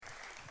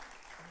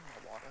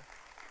water.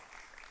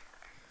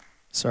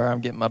 Sorry,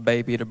 I'm getting my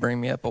baby to bring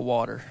me up a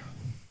water.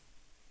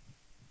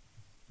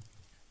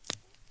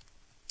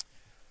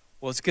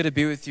 Well, it's good to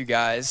be with you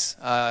guys.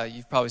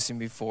 You've probably seen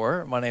me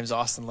before. My name is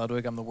Austin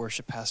Ludwig. I'm the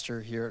worship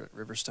pastor here at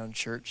Riverstone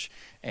Church,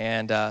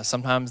 and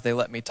sometimes they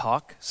let me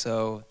talk,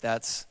 so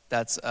that's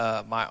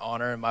my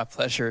honor and my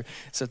pleasure.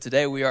 So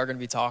today we are going to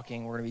be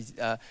talking. We're going to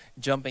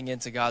be jumping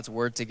into God's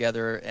Word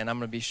together, and I'm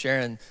going to be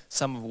sharing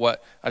some of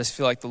what I just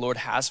feel like the Lord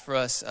has for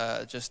us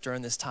just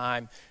during this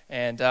time.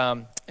 And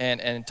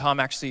Tom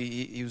actually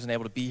he wasn't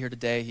able to be here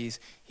today.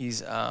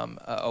 He's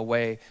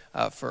away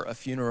for a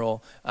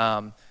funeral.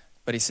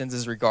 But he sends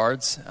his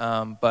regards.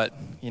 But,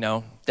 you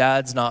know,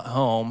 Dad's not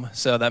home,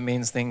 so that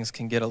means things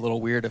can get a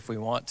little weird if we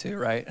want to,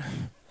 right?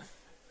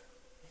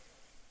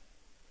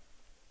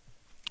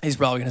 He's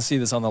probably going to see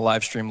this on the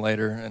live stream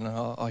later, and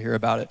I'll hear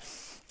about it.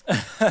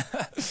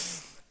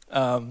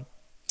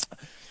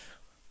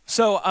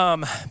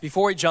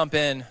 Before we jump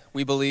in,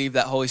 we believe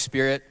that Holy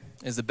Spirit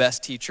is the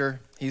best teacher.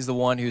 He's the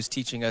one who's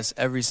teaching us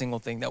every single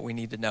thing that we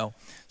need to know.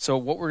 So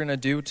what we're going to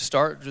do to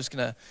start, we're just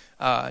going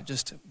to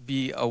just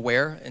be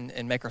aware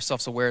and make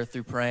ourselves aware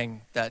through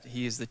praying that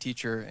he is the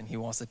teacher and he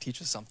wants to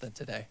teach us something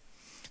today.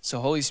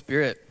 So Holy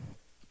Spirit,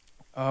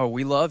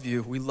 we love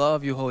you. We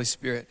love you, Holy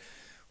Spirit.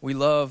 We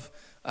love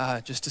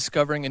just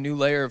discovering a new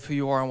layer of who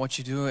you are and what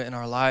you do in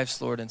our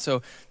lives, Lord. And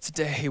so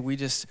today we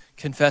just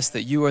confess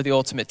that you are the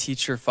ultimate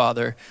teacher,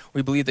 Father.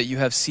 We believe that you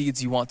have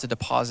seeds you want to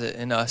deposit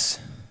in us.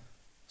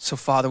 So,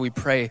 Father, we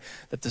pray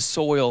that the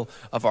soil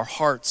of our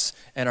hearts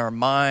and our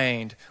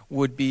mind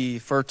would be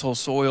fertile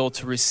soil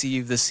to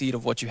receive the seed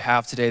of what you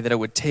have today, that it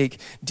would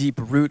take deep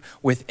root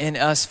within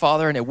us,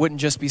 Father, and it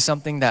wouldn't just be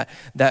something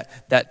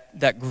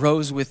that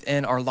grows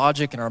within our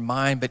logic and our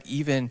mind, but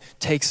even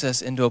takes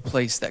us into a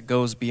place that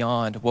goes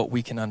beyond what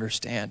we can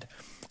understand.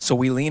 So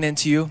we lean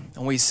into you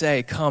and we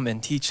say, come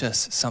and teach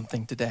us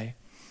something today.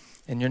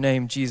 In your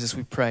name, Jesus,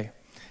 we pray.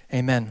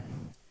 Amen.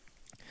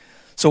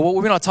 So what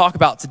we're going to talk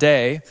about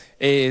today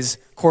is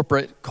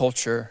corporate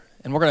culture.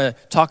 And we're going to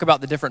talk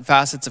about the different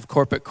facets of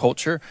corporate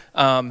culture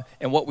and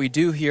what we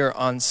do here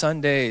on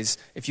Sundays.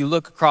 If you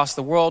look across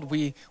the world,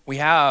 we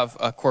have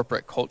a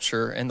corporate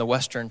culture in the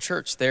Western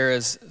church. There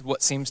is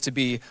what seems to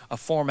be a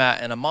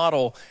format and a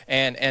model,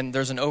 and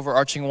there's an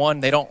overarching one.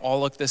 They don't all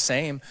look the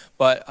same,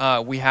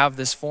 but we have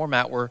this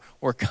format where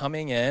we're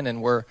coming in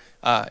and we're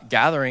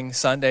gathering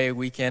Sunday,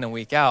 week in and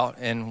week out,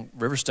 and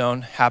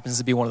Riverstone happens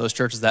to be one of those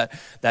churches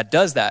that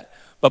does that.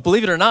 But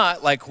believe it or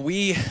not, like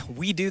we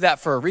do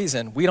that for a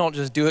reason. We don't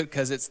just do it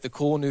because it's the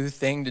cool new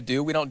thing to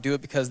do. We don't do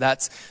it because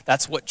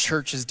that's what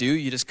churches do.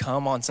 You just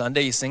come on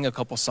Sunday, you sing a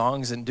couple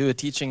songs and do a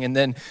teaching, and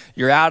then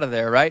you're out of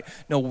there, right?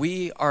 No,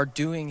 we are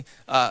doing,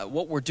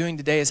 what we're doing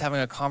today is having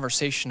a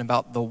conversation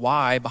about the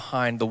why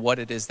behind the what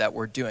it is that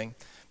we're doing.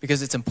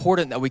 Because it's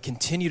important that we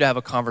continue to have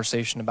a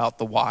conversation about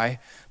the why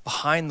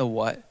behind the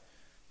what.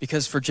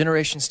 Because for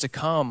generations to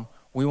come,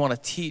 we want to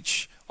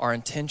teach our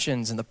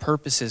intentions and the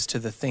purposes to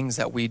the things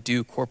that we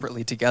do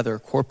corporately together,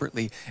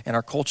 corporately in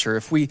our culture.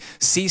 If we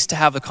cease to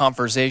have the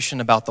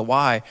conversation about the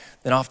why,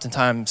 then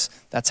oftentimes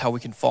that's how we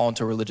can fall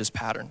into a religious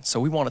pattern. So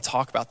we want to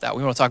talk about that.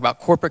 We want to talk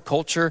about corporate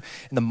culture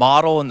and the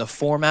model and the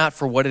format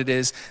for what it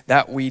is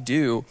that we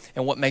do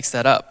and what makes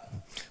that up.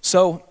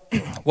 So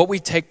what we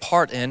take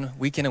part in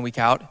week in and week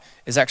out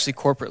is actually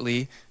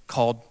corporately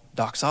called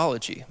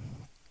doxology.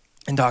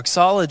 And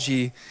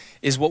doxology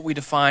is what we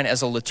define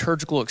as a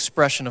liturgical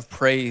expression of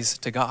praise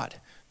to God.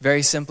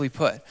 Very simply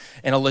put.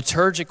 And a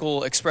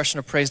liturgical expression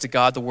of praise to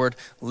God, the word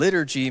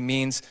liturgy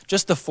means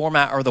just the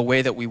format or the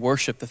way that we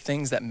worship, the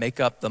things that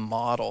make up the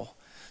model.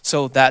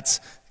 So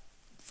that's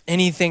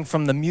anything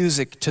from the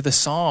music to the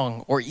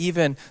song, or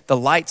even the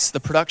lights, the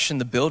production,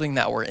 the building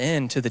that we're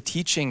in, to the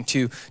teaching,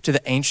 to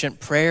the ancient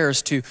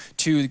prayers, to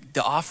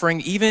the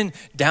offering, even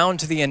down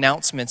to the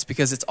announcements,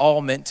 because it's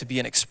all meant to be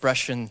an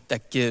expression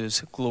that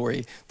gives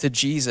glory to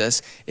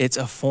Jesus. It's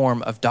a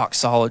form of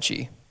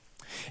doxology.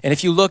 And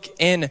if you look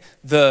in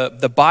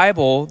the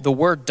Bible, the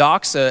word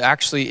doxa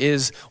actually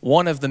is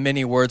one of the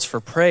many words for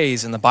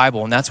praise in the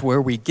Bible, and that's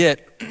where we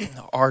get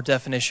our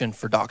definition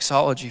for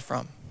doxology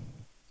from.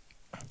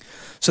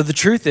 So the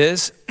truth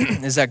is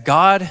that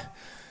God,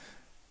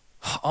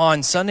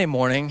 on Sunday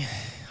morning,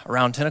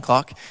 around 10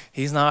 o'clock,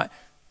 he's not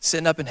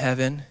sitting up in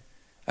heaven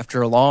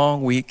after a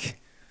long week,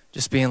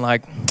 just being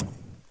like,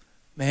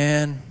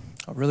 man,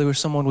 I really wish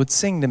someone would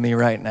sing to me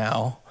right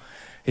now.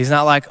 He's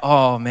not like,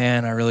 oh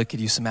man, I really could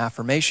use some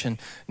affirmation.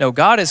 No,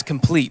 God is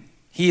complete.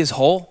 He is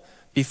whole.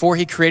 Before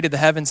he created the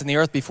heavens and the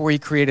earth, before he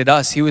created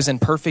us, he was in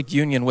perfect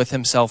union with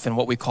himself in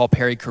what we call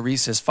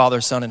perichoresis,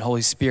 Father, Son, and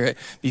Holy Spirit.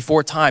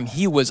 Before time,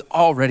 he was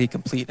already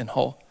complete and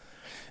whole.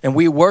 And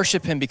we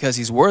worship him because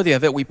he's worthy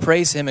of it. We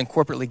praise him and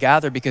corporately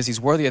gather because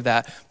he's worthy of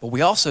that. But we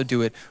also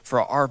do it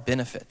for our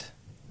benefit.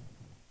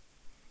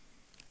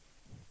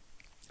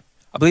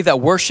 I believe that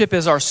worship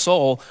is our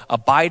soul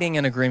abiding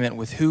in agreement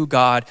with who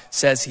God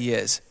says he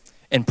is.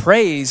 And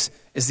praise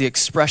is the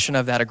expression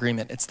of that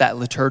agreement. It's that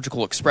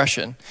liturgical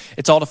expression.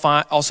 It's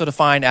also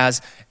defined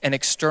as an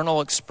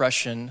external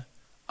expression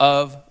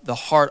of the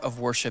heart of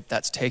worship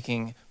that's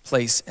taking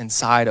place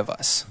inside of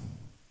us.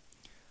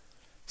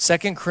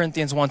 2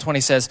 Corinthians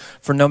 1:20 says,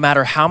 "For no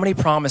matter how many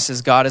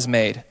promises God has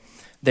made,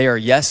 they are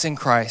yes in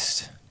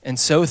Christ. And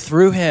so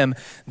through him,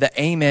 the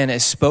amen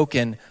is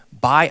spoken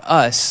by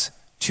us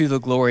to the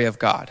glory of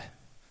God."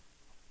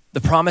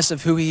 The promise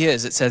of who he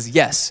is, it says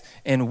yes,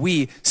 and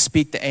we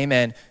speak the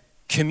amen.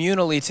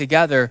 Communally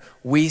together,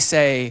 we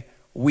say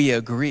we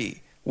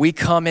agree. We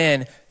come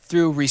in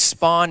through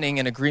responding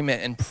in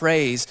agreement and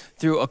praise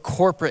through a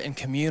corporate and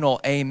communal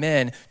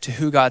amen to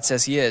who God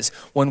says he is.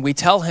 When we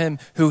tell him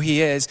who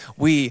he is,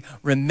 we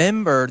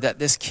remember that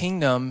this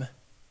kingdom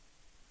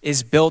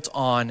is built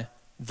on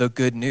the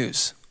good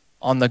news,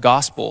 on the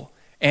gospel,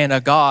 and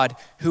a God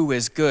who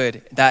is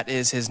good. That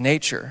is his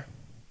nature.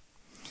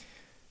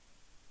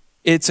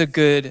 It's a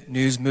good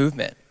news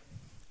movement.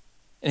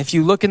 And if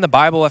you look in the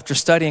Bible after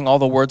studying all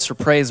the words for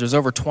praise, there's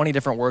over 20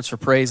 different words for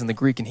praise in the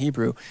Greek and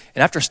Hebrew.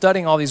 And after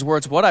studying all these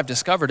words, what I've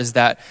discovered is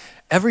that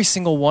every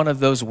single one of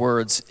those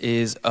words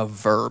is a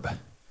verb.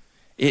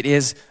 It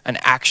is an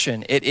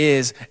action. It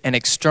is an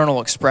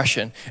external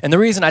expression. And the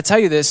reason I tell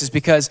you this is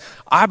because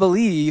I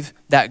believe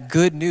that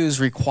good news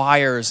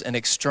requires an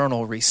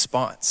external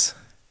response.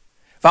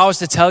 If I was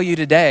to tell you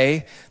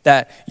today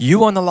that you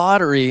won the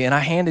lottery and I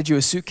handed you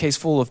a suitcase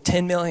full of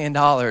 $10 million,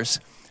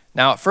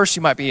 now at first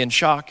you might be in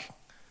shock,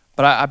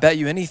 but I bet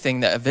you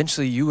anything that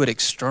eventually you would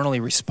externally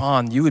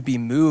respond. You would be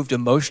moved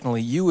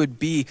emotionally. You would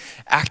be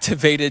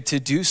activated to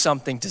do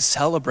something to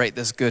celebrate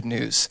this good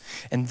news.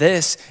 And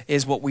this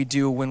is what we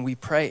do when we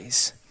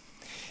praise.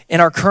 In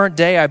our current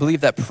day, I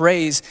believe that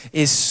praise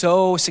is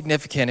so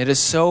significant. It is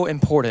so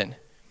important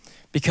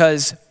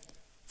because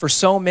for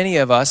so many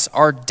of us,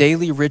 our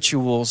daily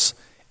rituals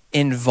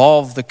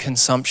involve the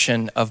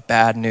consumption of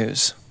bad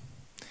news.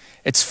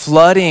 It's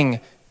flooding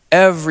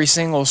every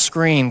single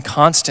screen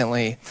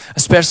constantly,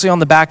 especially on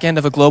the back end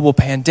of a global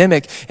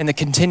pandemic and the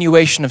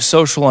continuation of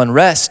social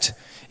unrest.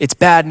 It's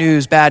bad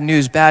news, bad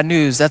news, bad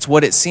news. That's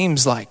what it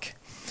seems like.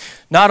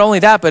 Not only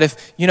that, but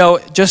if,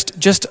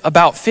 just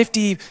about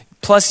 50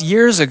 plus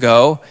years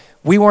ago,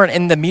 we weren't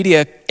in the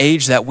media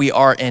age that we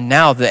are in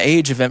now, the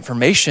age of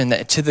information,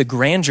 that to the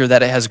grandeur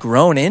that it has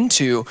grown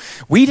into.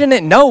 We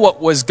didn't know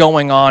what was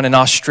going on in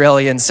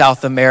Australia and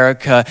South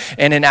America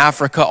and in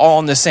Africa all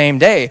on the same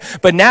day.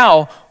 But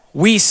now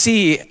we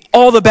see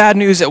all the bad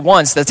news at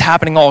once that's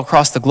happening all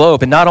across the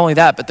globe. And not only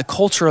that, but the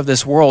culture of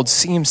this world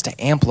seems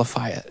to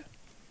amplify it.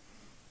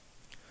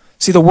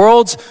 See, the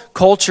world's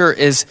culture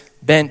is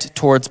bent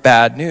towards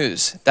bad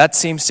news. That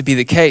seems to be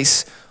the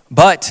case.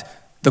 But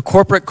the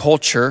corporate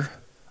culture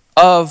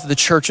of the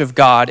Church of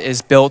God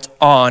is built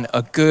on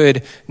a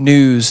good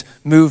news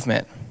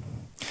movement.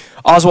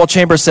 Oswald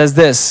Chambers says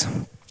this: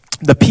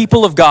 "The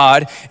people of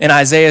God in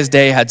Isaiah's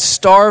day had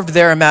starved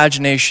their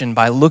imagination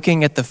by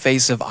looking at the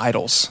face of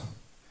idols.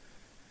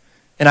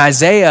 And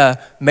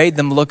Isaiah made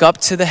them look up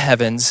to the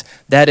heavens.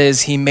 That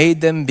is, he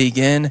made them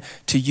begin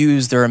to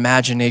use their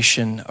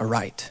imagination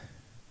aright."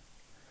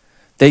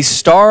 They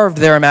starved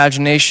their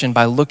imagination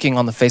by looking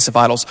on the face of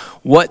idols,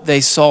 what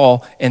they saw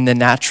in the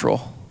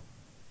natural.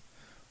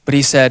 But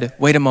he said,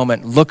 wait a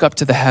moment, look up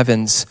to the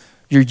heavens.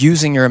 You're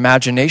using your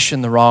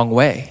imagination the wrong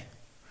way.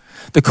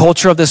 The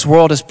culture of this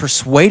world has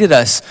persuaded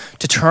us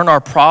to turn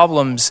our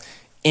problems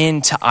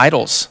into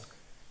idols.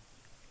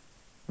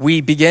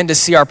 We begin to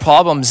see our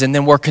problems and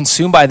then we're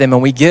consumed by them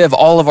and we give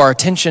all of our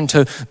attention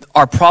to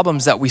our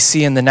problems that we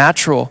see in the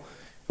natural.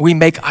 We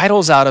make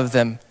idols out of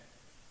them.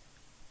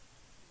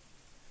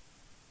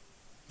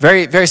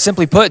 Very, very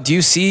simply put, do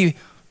you see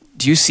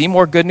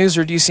more good news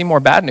or do you see more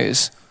bad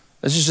news?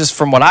 This is just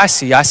from what I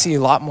see. I see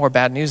a lot more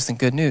bad news than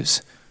good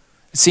news.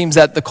 It seems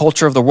that the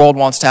culture of the world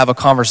wants to have a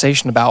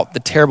conversation about the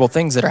terrible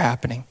things that are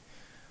happening.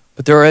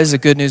 But there is a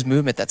good news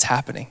movement that's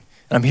happening.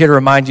 And I'm here to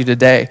remind you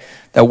today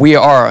that we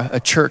are a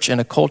church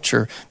and a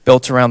culture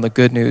built around the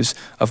good news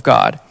of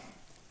God.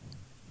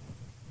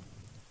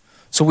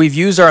 So we've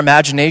used our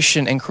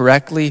imagination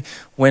incorrectly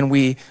when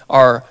we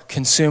are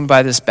consumed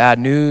by this bad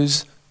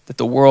news that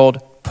the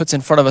world puts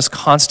in front of us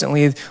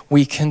constantly.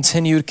 We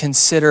continue to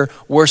consider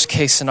worst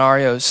case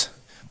scenarios,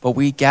 but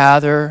we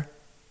gather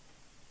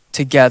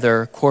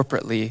together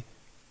corporately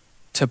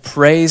to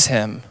praise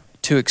him,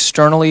 to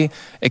externally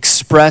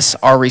express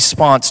our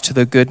response to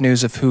the good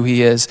news of who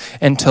he is,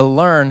 and to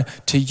learn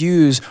to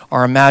use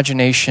our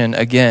imagination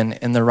again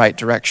in the right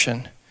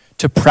direction.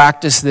 To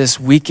practice this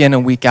week in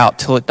and week out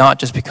till it not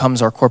just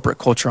becomes our corporate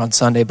culture on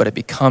Sunday, but it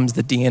becomes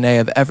the DNA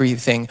of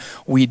everything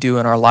we do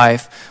in our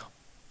life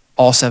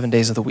all 7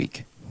 days of the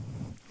week.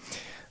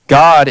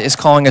 God is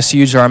calling us to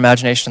use our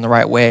imagination in the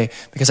right way,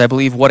 because I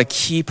believe what a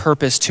key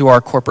purpose to our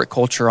corporate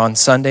culture on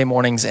Sunday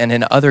mornings and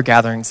in other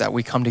gatherings that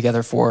we come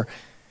together for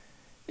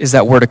is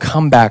that we're to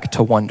come back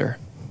to wonder.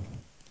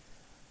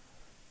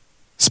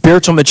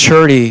 Spiritual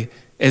maturity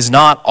is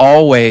not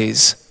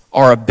always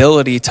our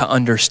ability to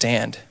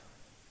understand,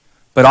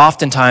 but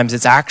oftentimes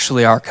it's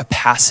actually our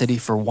capacity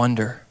for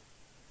wonder.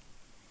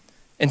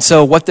 And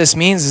so what this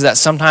means is that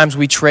sometimes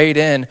we trade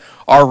in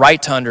our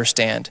right to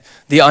understand,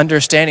 the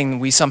understanding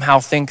we somehow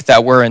think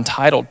that we're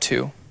entitled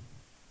to.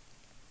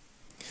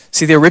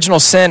 See, the original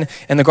sin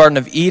in the Garden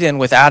of Eden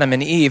with Adam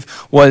and Eve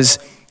was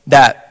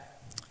that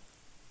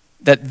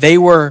they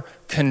were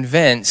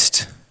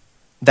convinced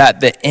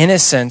that the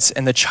innocence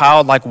and the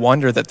childlike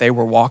wonder that they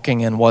were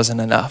walking in wasn't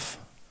enough.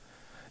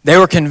 They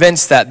were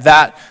convinced that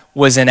that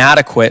was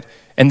inadequate,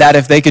 and that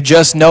if they could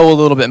just know a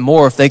little bit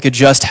more, if they could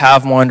just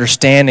have more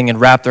understanding and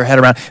wrap their head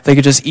around, if they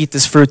could just eat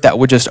this fruit, that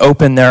would just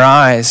open their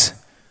eyes.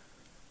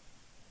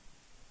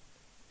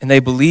 And they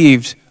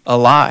believed a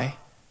lie.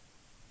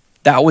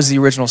 That was the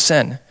original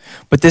sin.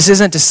 But this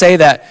isn't to say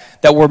that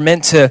we're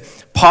meant to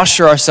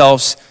posture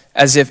ourselves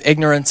as if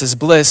ignorance is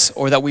bliss,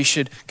 or that we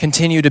should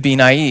continue to be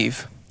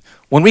naive.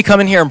 When we come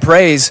in here and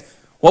praise,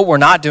 what we're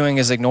not doing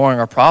is ignoring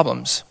our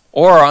problems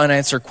or our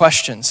unanswered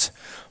questions.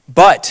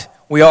 But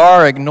we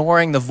are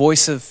ignoring the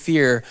voice of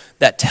fear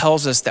that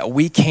tells us that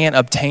we can't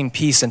obtain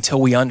peace until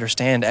we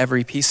understand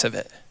every piece of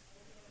it.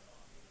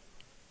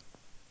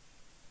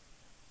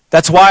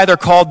 That's why they're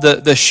called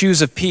the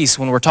shoes of peace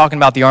when we're talking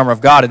about the armor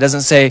of God. It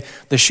doesn't say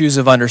the shoes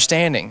of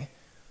understanding.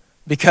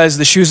 Because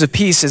the shoes of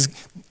peace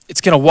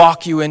it's going to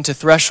walk you into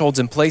thresholds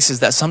and places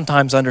that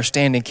sometimes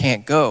understanding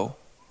can't go.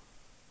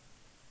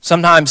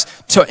 Sometimes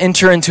to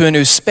enter into a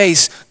new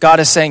space, God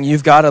is saying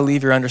you've got to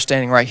leave your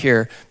understanding right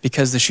here,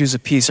 because the shoes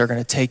of peace are going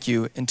to take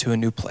you into a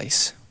new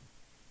place.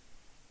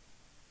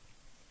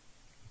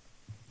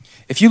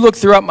 If you look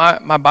throughout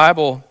my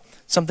Bible,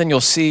 something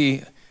you'll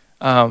see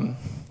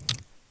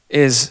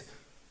is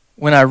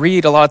when I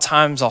read, a lot of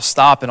times I'll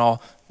stop and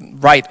I'll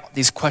write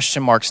these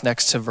question marks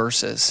next to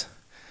verses.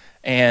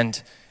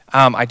 And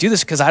I do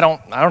this because I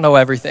don't know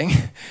everything,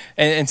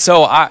 and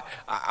so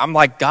I'm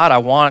like, God, I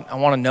want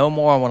to know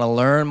more. I want to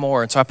learn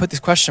more, and so I put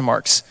these question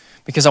marks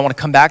because I want to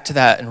come back to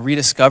that and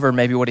rediscover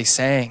maybe what he's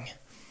saying.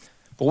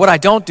 But what I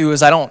don't do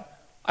is I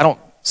don't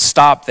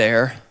stop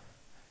there,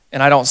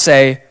 and I don't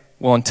say,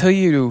 well, until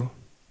you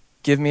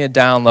give me a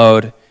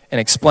download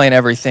and explain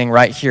everything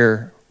right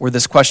here where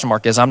this question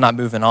mark is, I'm not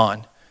moving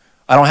on.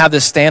 I don't have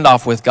this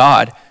standoff with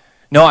God.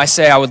 No, I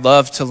say I would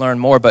love to learn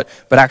more, but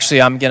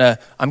actually I'm gonna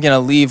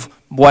leave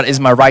what is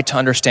my right to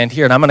understand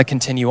here, and I'm gonna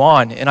continue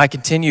on. And I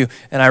continue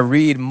and I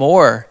read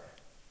more.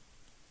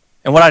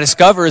 And what I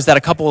discover is that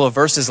a couple of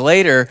verses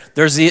later,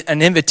 there's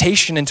an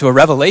invitation into a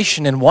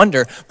revelation and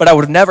wonder, but I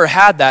would have never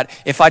had that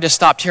if I just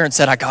stopped here and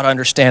said, I gotta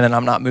understand and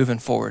I'm not moving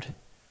forward.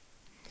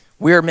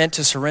 We are meant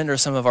to surrender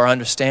some of our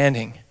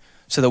understanding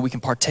so that we can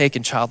partake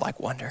in childlike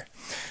wonder.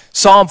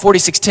 Psalm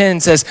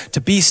 46:10 says to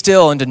be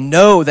still and to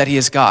know that he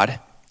is God.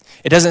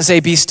 It doesn't say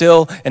be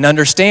still and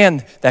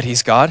understand that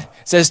he's God.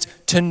 It says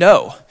to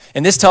know.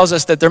 And this tells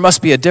us that there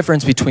must be a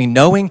difference between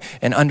knowing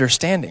and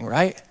understanding,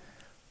 right?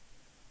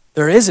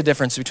 There is a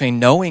difference between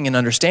knowing and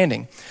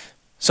understanding.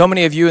 So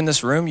many of you in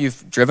this room,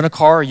 you've driven a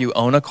car, you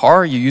own a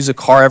car, you use a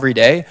car every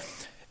day.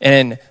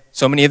 And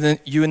so many of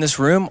you in this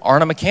room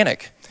aren't a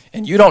mechanic.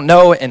 And you don't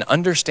know and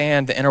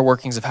understand the inner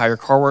workings of how your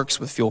car works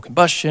with fuel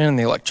combustion and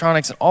the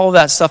electronics and all of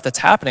that stuff that's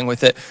happening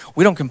with it.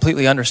 We don't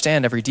completely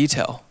understand every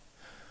detail.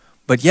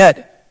 But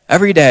yet,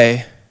 every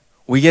day,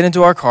 we get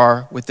into our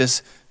car with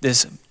this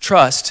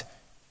trust,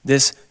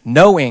 this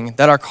knowing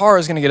that our car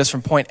is going to get us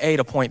from point A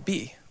to point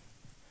B.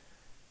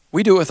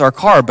 We do it with our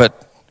car,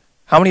 but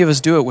how many of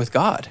us do it with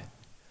God?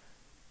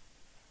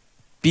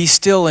 Be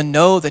still and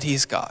know that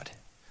he's God.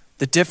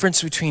 The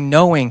difference between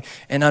knowing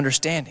and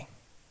understanding.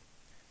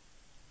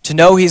 To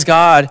know he's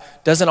God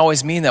doesn't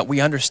always mean that we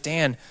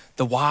understand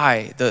the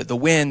why, the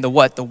when, the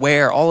what, the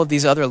where, all of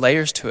these other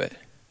layers to it.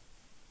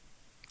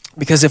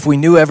 Because if we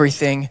knew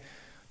everything,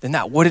 then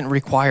that wouldn't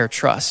require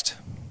trust.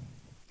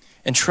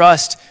 And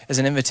trust is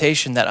an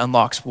invitation that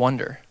unlocks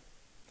wonder.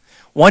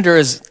 Wonder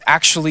is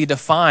actually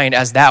defined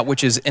as that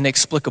which is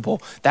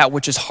inexplicable, that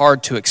which is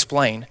hard to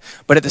explain.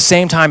 But at the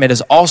same time, it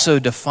is also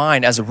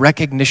defined as a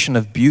recognition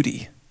of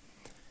beauty.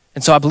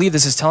 And so I believe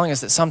this is telling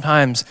us that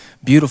sometimes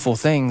beautiful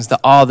things, the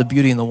awe, the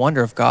beauty, and the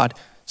wonder of God,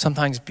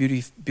 sometimes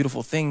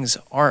beautiful things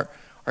are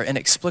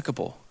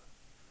inexplicable.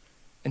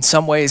 In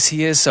some ways,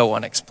 he is so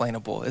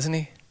unexplainable, isn't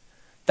he?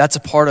 That's a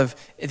part of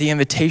the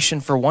invitation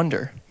for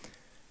wonder.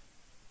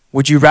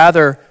 Would you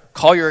rather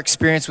call your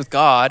experience with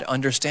God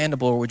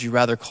understandable, or would you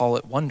rather call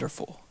it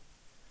wonderful?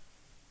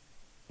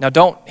 Now,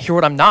 don't hear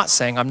what I'm not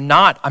saying. I'm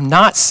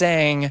not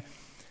saying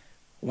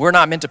we're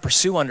not meant to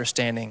pursue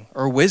understanding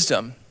or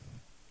wisdom.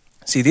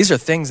 See, these are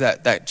things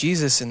that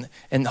Jesus and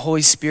the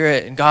Holy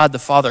Spirit and God the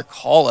Father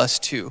call us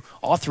to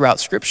all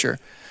throughout Scripture.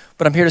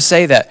 But I'm here to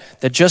say that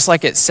just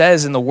like it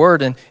says in the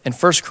Word in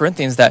 1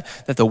 Corinthians, that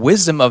the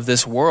wisdom of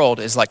this world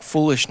is like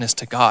foolishness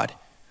to God.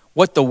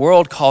 What the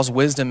world calls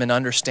wisdom and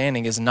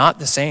understanding is not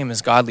the same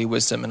as godly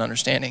wisdom and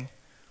understanding.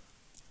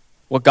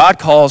 What God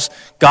calls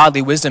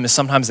godly wisdom is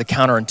sometimes the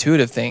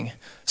counterintuitive thing.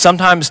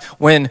 Sometimes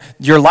when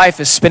your life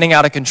is spinning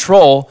out of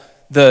control,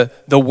 the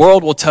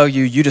world will tell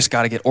you, you just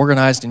got to get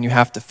organized and you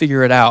have to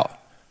figure it out.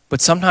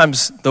 But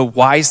sometimes the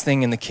wise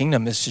thing in the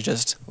kingdom is to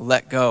just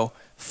let go,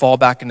 fall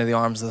back into the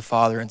arms of the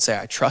Father and say,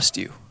 I trust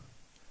you.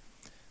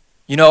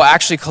 You know,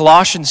 actually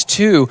Colossians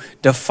 2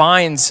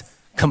 defines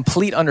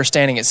complete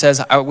understanding. It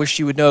says, I wish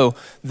you would know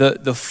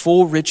the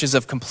full riches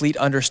of complete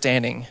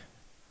understanding.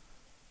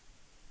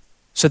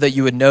 so that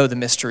you would know the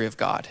mystery of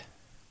God.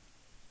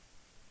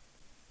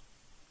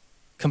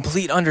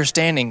 Complete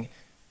understanding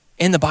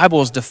in the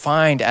Bible is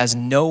defined as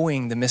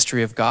knowing the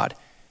mystery of God.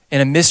 And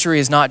a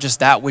mystery is not just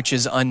that which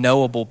is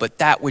unknowable, but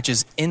that which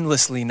is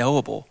endlessly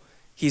knowable.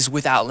 He's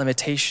without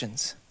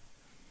limitations.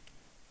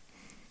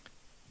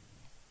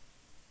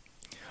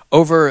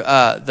 Over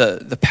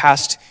the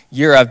past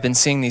year, I've been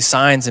seeing these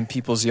signs in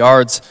people's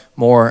yards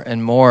more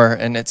and more,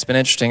 and it's been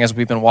interesting as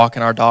we've been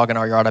walking our dog in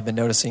our yard. I've been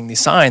noticing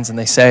these signs, and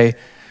they say,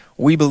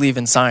 "We believe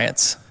in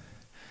science."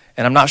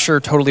 And I'm not sure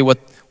totally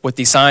what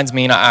these signs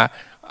mean.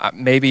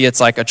 Maybe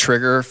it's like a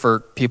trigger for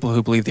people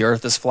who believe the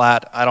earth is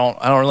flat. I don't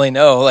really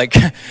know.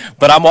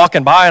 But I'm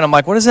walking by and I'm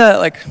like, what is that?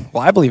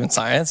 Well, I believe in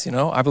science.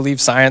 I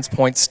believe science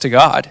points to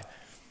God.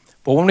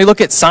 But when we look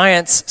at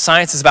science,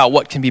 science is about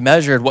what can be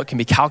measured, what can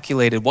be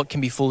calculated, what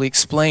can be fully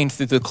explained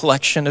through the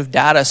collection of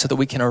data so that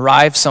we can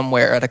arrive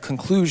somewhere at a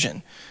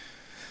conclusion.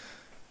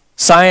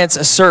 Science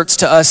asserts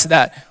to us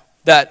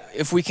that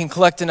if we can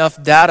collect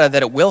enough data,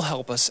 that it will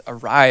help us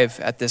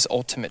arrive at this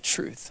ultimate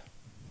truth.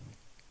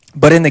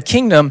 But in the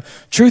kingdom,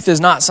 truth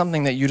is not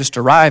something that you just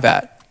arrive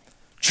at.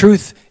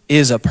 Truth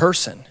is a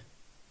person.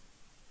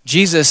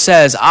 Jesus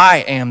says, "I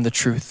am the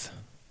truth."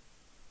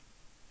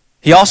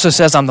 He also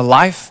says, "I'm the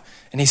life,"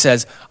 and he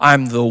says,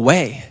 "I'm the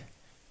way."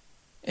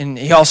 And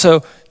he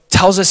also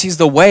tells us he's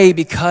the way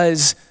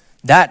because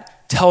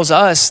that tells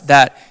us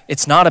that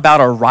it's not about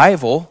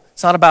arrival.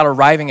 It's not about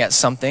arriving at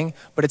something,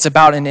 but it's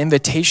about an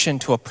invitation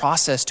to a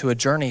process, to a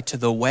journey, to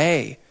the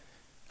way,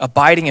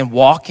 abiding and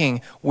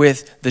walking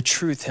with the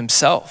truth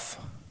himself.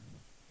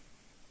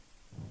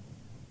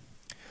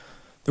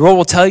 The world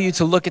will tell you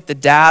to look at the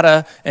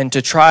data and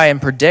to try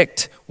and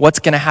predict what's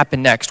going to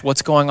happen next,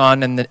 what's going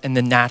on in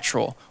the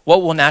natural,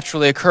 what will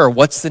naturally occur,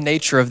 what's the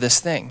nature of this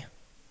thing.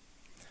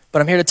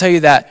 But I'm here to tell you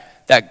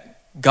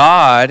that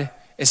God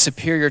is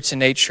superior to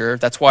nature.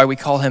 That's why we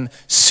call him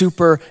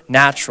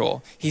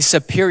supernatural. He's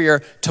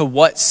superior to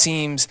what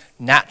seems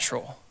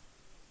natural.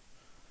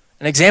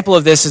 An example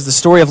of this is the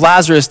story of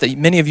Lazarus that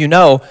many of you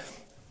know.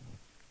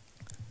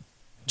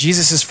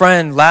 Jesus'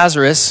 friend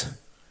Lazarus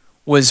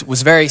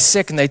was very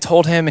sick, and they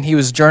told him, and he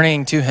was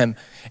journeying to him.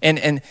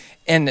 And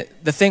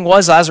the thing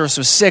was, Lazarus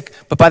was sick,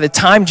 but by the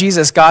time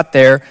Jesus got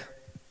there,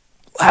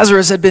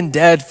 Lazarus had been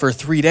dead for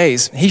 3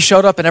 days. He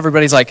showed up, and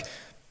everybody's like,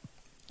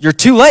 "You're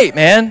too late,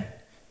 man.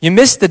 You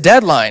missed the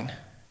deadline.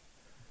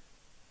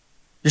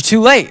 You're too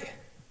late."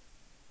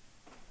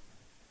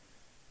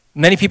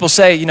 Many people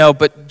say,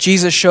 but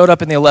Jesus showed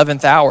up in the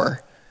 11th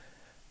hour.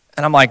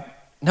 And I'm like,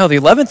 no, the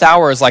 11th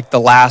hour is like the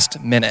last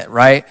minute,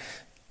 right?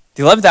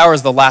 The 11th hour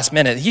is the last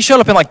minute. He showed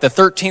up in like the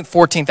 13th,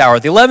 14th hour.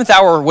 The 11th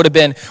hour would have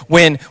been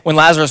when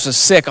Lazarus was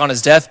sick on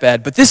his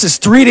deathbed. But this is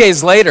 3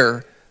 days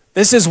later.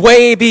 This is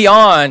way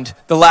beyond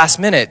the last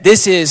minute.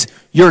 This is,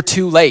 you're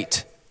too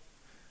late.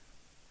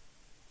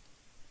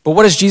 But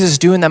what does Jesus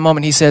do in that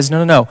moment? He says,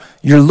 no.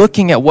 You're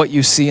looking at what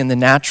you see in the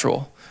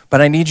natural.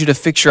 But I need you to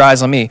fix your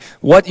eyes on me.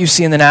 What you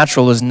see in the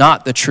natural is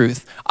not the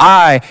truth.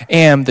 I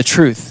am the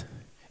truth.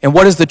 And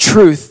what is the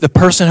truth, the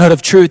personhood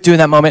of truth, do in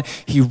that moment?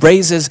 He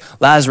raises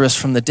Lazarus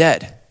from the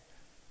dead.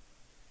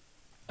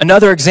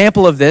 Another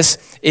example of this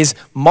is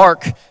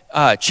Mark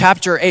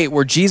chapter 8,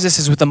 where Jesus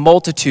is with the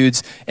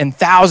multitudes and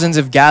thousands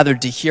have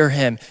gathered to hear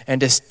him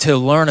and to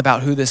learn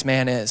about who this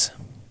man is.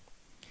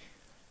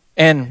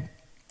 And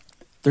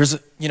there's,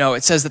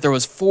 it says that there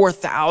was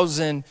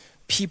 4,000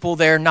 people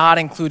there, not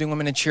including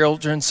women and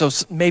children, so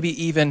maybe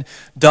even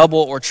double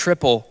or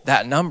triple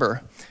that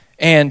number.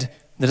 And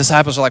the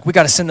disciples are like, we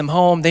got to send them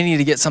home. They need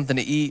to get something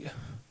to eat.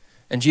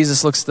 And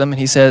Jesus looks at them and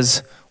he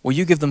says, will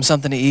you give them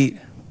something to eat?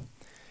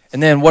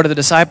 And then what do the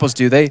disciples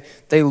do? They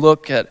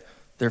look at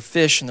their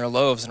fish and their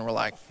loaves and we're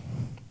like,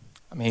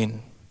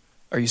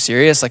 are you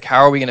serious? Like,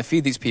 how are we going to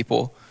feed these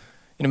people?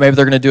 Maybe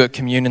they're going to do it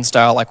communion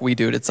style like we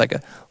do it. It's like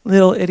a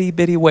little itty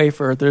bitty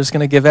wafer. They're just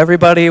going to give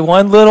everybody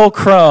one little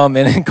crumb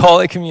and call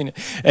it communion.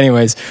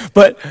 Anyways,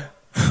 but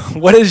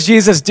what does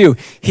Jesus do?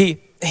 He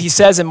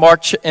says in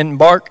Mark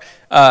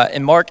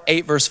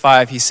 8 verse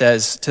 5, he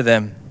says to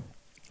them,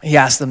 he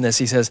asks them this.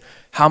 He says,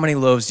 how many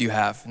loaves do you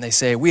have? And they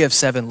say, we have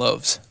 7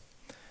 loaves.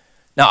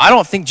 Now, I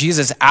don't think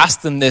Jesus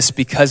asked them this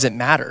because it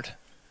mattered.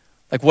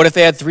 Like, what if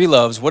they had 3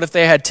 loaves? What if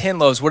they had 10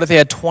 loaves? What if they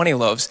had 20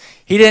 loaves?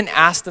 He didn't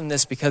ask them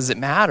this because it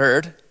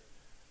mattered.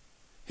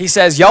 He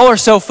says, y'all are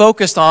so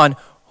focused on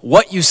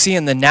what you see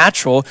in the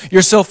natural.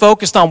 You're so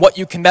focused on what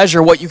you can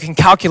measure, what you can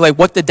calculate,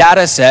 what the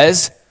data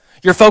says.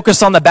 You're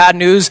focused on the bad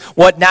news.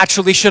 What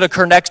naturally should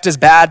occur next is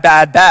bad,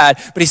 bad,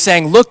 bad. But he's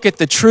saying, look at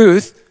the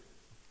truth.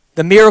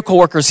 The miracle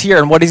worker's here.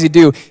 And what does he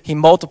do? He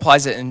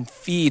multiplies it and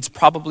feeds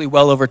probably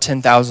well over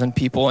 10,000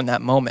 people in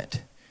that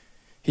moment.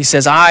 He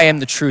says, I am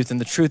the truth, and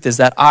the truth is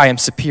that I am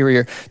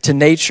superior to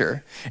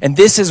nature. And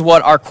this is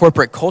what our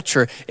corporate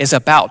culture is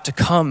about, to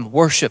come,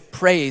 worship,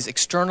 praise,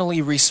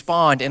 externally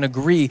respond, and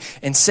agree,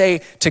 and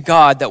say to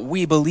God that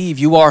we believe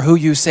you are who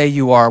you say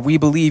you are. We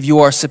believe you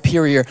are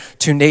superior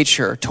to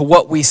nature, to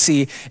what we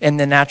see in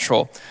the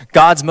natural.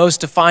 God's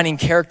most defining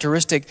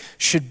characteristic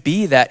should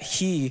be that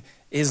he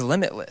is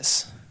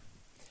limitless.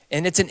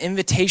 And it's an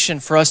invitation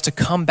for us to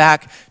come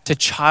back to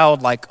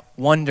childlike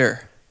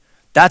wonder.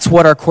 That's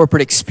what our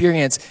corporate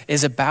experience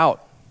is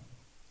about.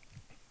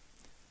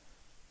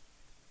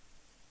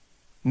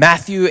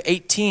 Matthew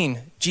 18,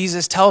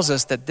 Jesus tells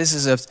us that this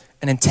is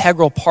an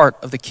integral part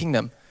of the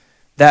kingdom,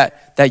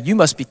 that you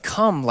must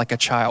become like a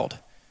child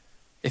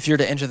if you're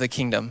to enter the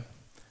kingdom.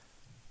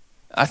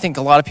 I think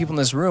a lot of people in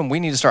this room, we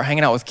need to start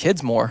hanging out with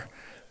kids more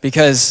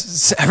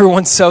because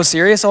everyone's so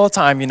serious all the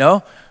time, you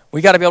know?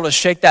 We got to be able to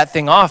shake that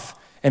thing off.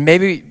 And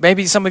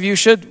maybe some of you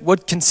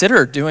would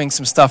consider doing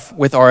some stuff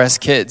with RS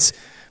kids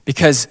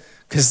because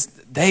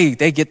they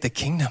get the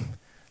kingdom.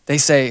 They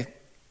say,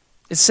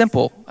 it's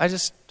simple. I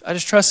just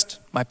trust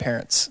my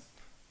parents.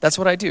 That's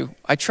what I do.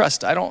 I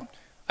trust. I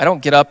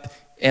don't get up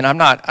and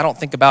I don't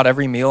think about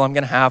every meal I'm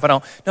going to have.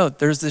 No,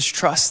 there's this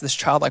trust, this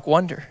childlike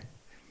wonder.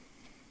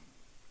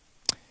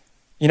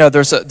 You know,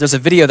 there's a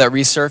video that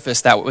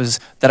resurfaced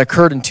that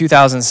occurred in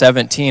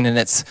 2017, and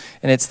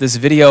it's this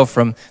video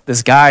from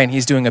this guy, and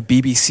he's doing a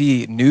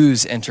BBC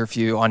News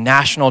interview on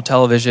national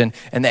television,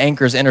 and the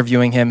anchor's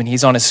interviewing him, and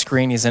he's on his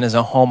screen, he's in his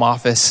own home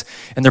office,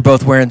 and they're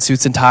both wearing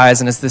suits and ties,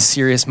 and it's this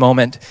serious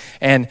moment,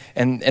 and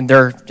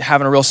they're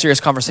having a real serious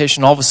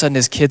conversation. All of a sudden,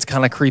 his kids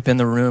kind of creep in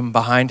the room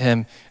behind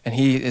him, and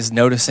he is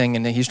noticing,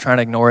 and he's trying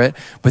to ignore it.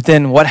 But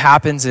then what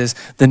happens is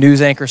the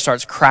news anchor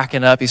starts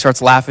cracking up. He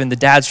starts laughing. The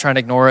dad's trying to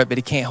ignore it, but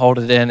he can't hold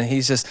it in. And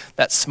he's just,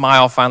 that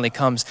smile finally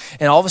comes.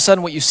 And all of a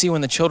sudden what you see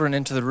when the children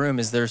enter the room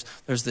is there's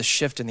this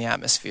shift in the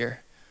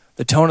atmosphere.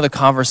 The tone of the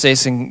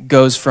conversation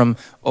goes from,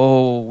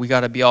 oh, we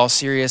got to be all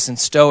serious and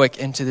stoic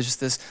into just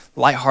this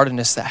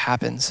lightheartedness that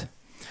happens.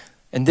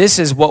 And this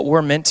is what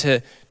we're meant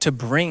to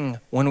bring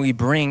when we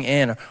bring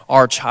in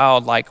our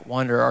childlike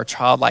wonder, our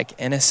childlike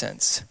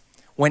innocence.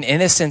 When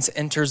innocence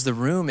enters the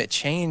room, it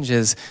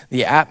changes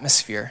the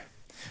atmosphere.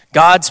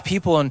 God's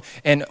people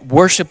and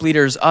worship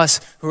leaders, us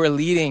who are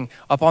leading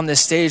up on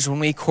this stage, when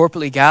we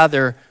corporately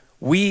gather,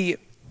 we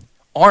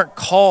aren't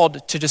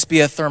called to just be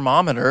a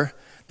thermometer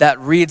that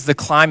reads the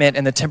climate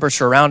and the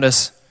temperature around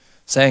us,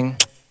 saying,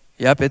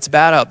 yep, it's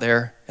bad out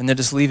there, and then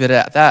just leave it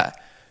at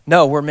that.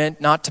 No, we're meant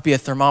not to be a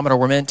thermometer,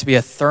 we're meant to be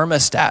a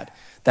thermostat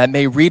that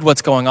may read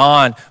what's going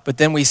on, but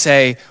then we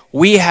say,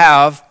 we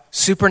have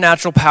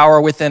supernatural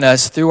power within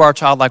us through our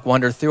childlike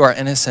wonder, through our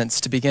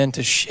innocence, to begin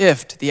to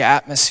shift the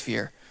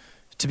atmosphere,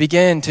 to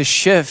begin to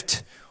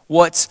shift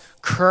what's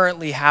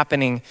currently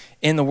happening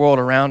in the world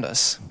around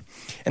us.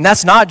 And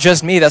that's not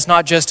just me. That's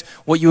not just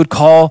what you would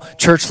call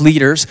church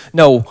leaders.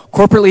 No,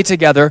 corporately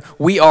together,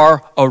 we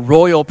are a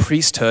royal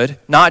priesthood,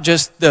 not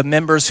just the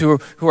members who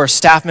are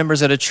staff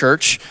members at a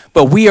church,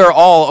 but we are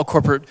all a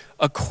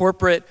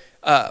corporate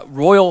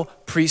royal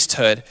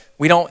priesthood.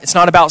 It's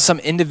not about some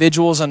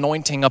individual's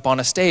anointing up on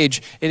a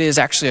stage. It is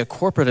actually a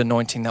corporate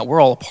anointing that we're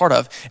all a part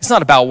of. It's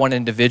not about one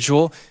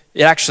individual.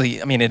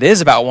 It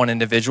is about one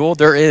individual.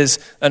 There is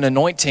an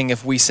anointing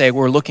if we say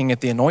we're looking at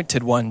the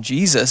anointed one,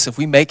 Jesus, if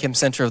we make him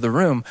center of the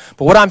room.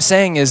 But what I'm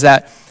saying is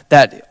that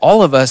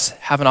all of us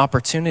have an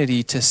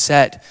opportunity to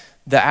set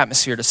the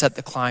atmosphere, to set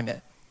the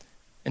climate.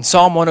 In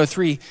Psalm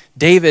 103,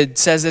 David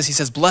says this. He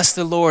says, "Bless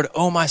the Lord,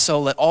 O my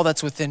soul, let all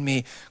that's within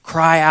me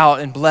cry out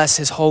and bless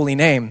his holy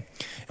name."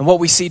 And what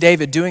we see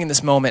David doing in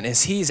this moment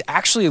is he's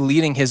actually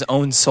leading his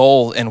own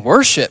soul in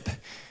worship.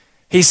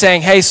 He's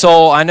saying, hey,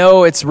 soul, I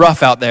know it's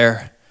rough out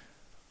there,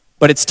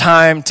 but it's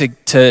time to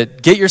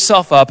get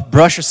yourself up,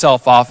 brush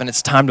yourself off, and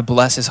it's time to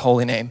bless his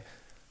holy name.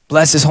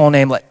 Bless his holy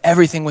name. Let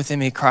everything within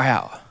me cry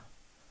out.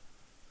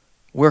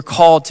 We're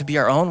called to be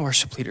our own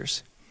worship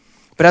leaders.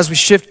 But as we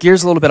shift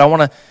gears a little bit, I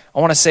want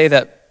to say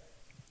that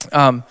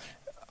I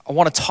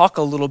want to talk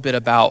a little bit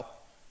about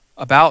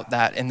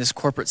that in this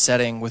corporate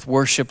setting with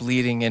worship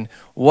leading and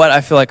what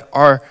I feel like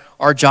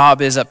our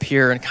job is up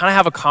here, and kind of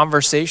have a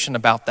conversation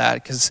about that,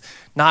 because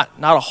not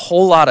a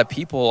whole lot of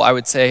people, I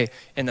would say,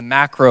 in the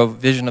macro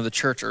vision of the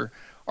church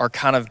are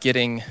kind of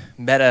getting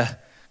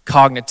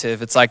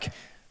metacognitive. It's like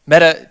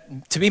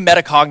to be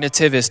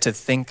metacognitive is to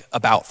think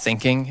about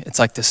thinking. It's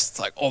like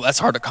this, oh, that's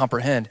hard to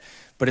comprehend.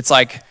 But it's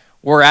like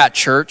we're at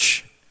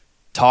church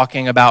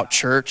talking about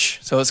church.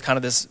 So it's kind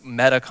of this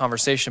meta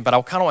conversation. But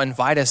I kind of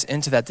invite us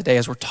into that today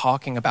as we're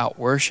talking about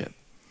worship.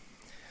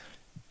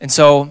 And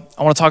so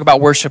I want to talk about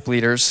worship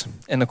leaders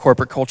in the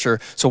corporate culture.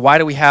 So why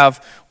do we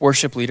have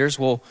worship leaders?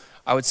 Well,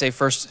 I would say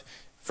first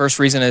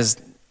reason is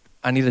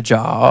I need a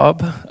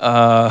job.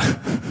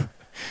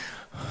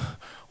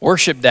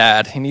 Worship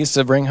dad, he needs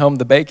to bring home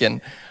the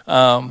bacon.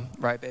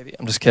 Right, baby?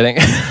 I'm just kidding.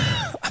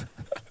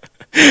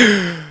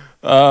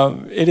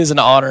 It is an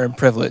honor and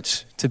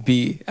privilege to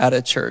be at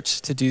a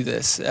church to do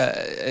this.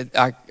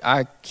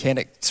 I can't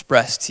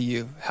express to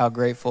you how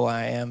grateful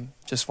I am.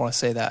 Just want to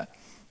say that.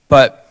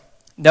 But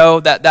no,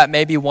 that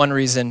may be one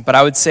reason. But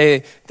I would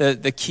say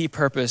the key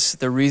purpose,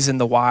 the reason,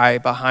 the why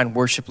behind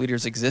worship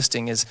leaders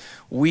existing is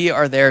we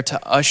are there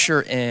to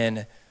usher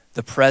in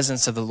the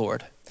presence of the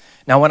Lord.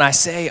 Now, when I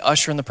say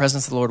usher in the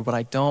presence of the Lord, what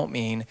I don't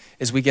mean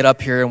is we get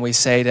up here and we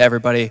say to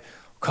everybody,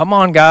 come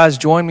on, guys,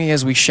 join me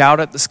as we shout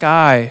at the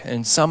sky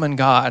and summon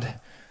God.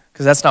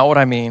 because that's not what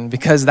I mean,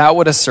 because that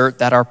would assert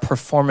that our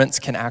performance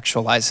can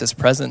actualize his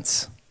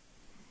presence,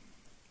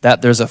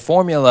 that there's a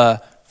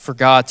formula for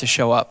God to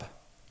show up.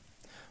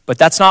 But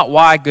that's not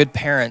why good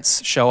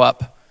parents show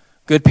up.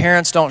 Good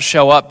parents don't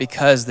show up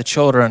because the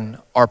children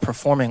are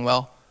performing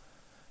well.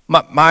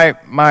 My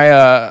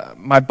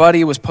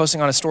buddy was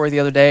posting on a story the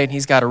other day, and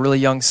he's got a really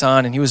young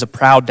son, and he was a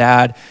proud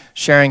dad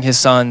sharing his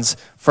son's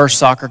first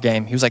soccer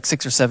game. He was like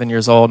 6 or 7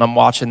 years old, and I'm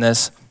watching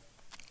this,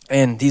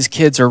 and these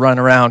kids are running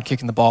around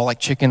kicking the ball like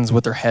chickens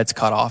with their heads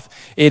cut off.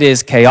 It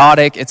is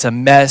chaotic. It's a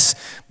mess.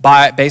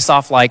 Based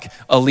off like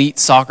elite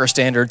soccer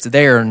standards,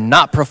 they are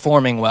not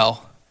performing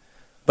well.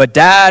 But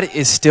dad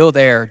is still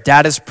there.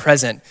 Dad is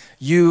present.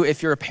 You,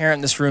 if you're a parent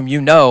in this room,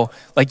 you know,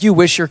 like you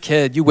wish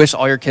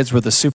all your kids were the